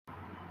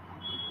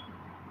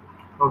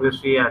Okay,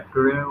 so yeah,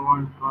 today I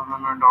want to talk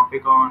on a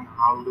topic on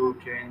how to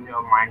change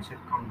your mindset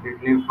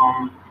completely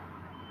from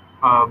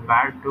a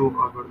bad to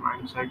a good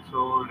mindset.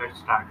 So let's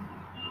start.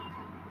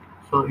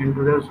 So in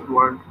today's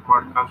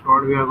podcast,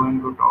 what we are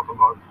going to talk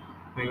about?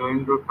 We're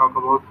going to talk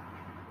about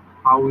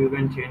how you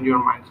can change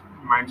your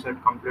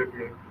mindset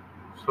completely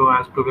so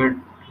as to get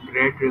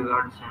great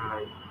results in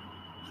life.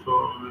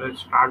 So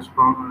let's start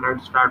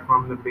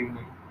from the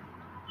beginning.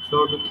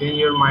 So to change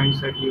your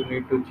mindset, you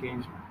need to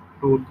change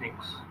two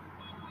things: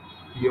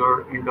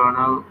 your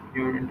internal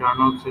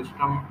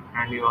system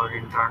and your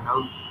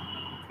internal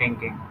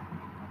thinking.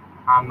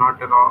 I'm not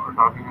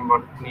talking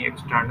about any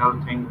external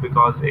thing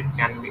because it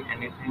can be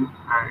anything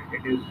and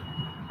it is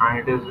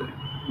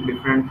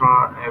different for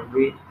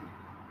every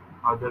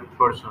other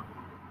person.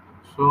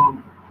 So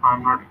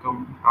I'm not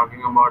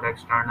talking about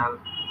external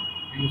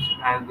things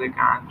as they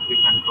can't be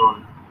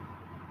controlled.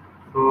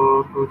 So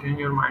to change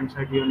your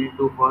mindset, you need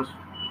to first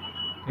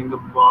think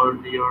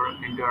about your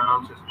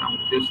internal system.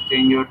 Just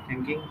change your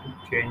thinking,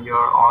 change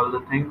your all the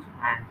things,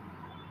 and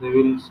they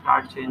will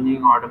start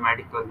changing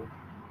automatically.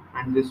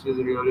 And this is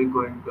really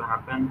going to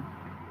happen.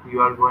 You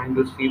are going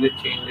to see the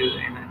changes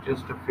in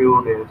just a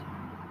few days.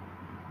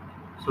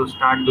 So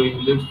start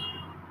doing this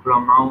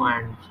from now.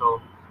 And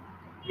so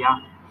yeah.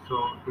 So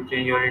to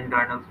change your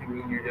internal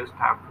thinking, you just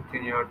have to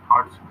change your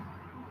thoughts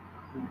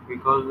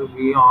because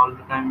we all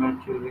the time are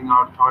choosing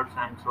our thoughts,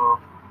 and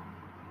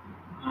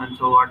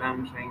so what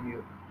I'm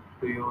saying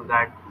to you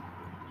that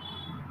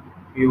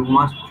you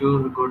must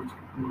choose good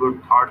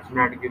thoughts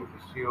that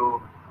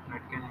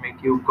can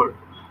make you good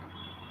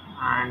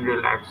and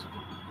relaxed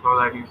so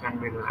that you can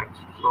be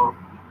relaxed. So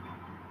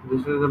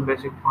this is the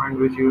basic point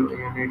which you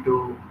need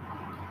to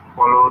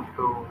follow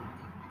to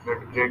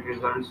get great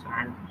results.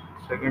 And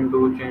second,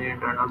 to change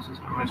internal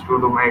system is to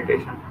do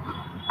meditation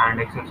and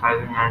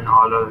exercising and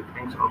all other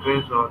things.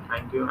 Okay, so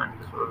thank you, and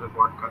this was the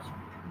podcast.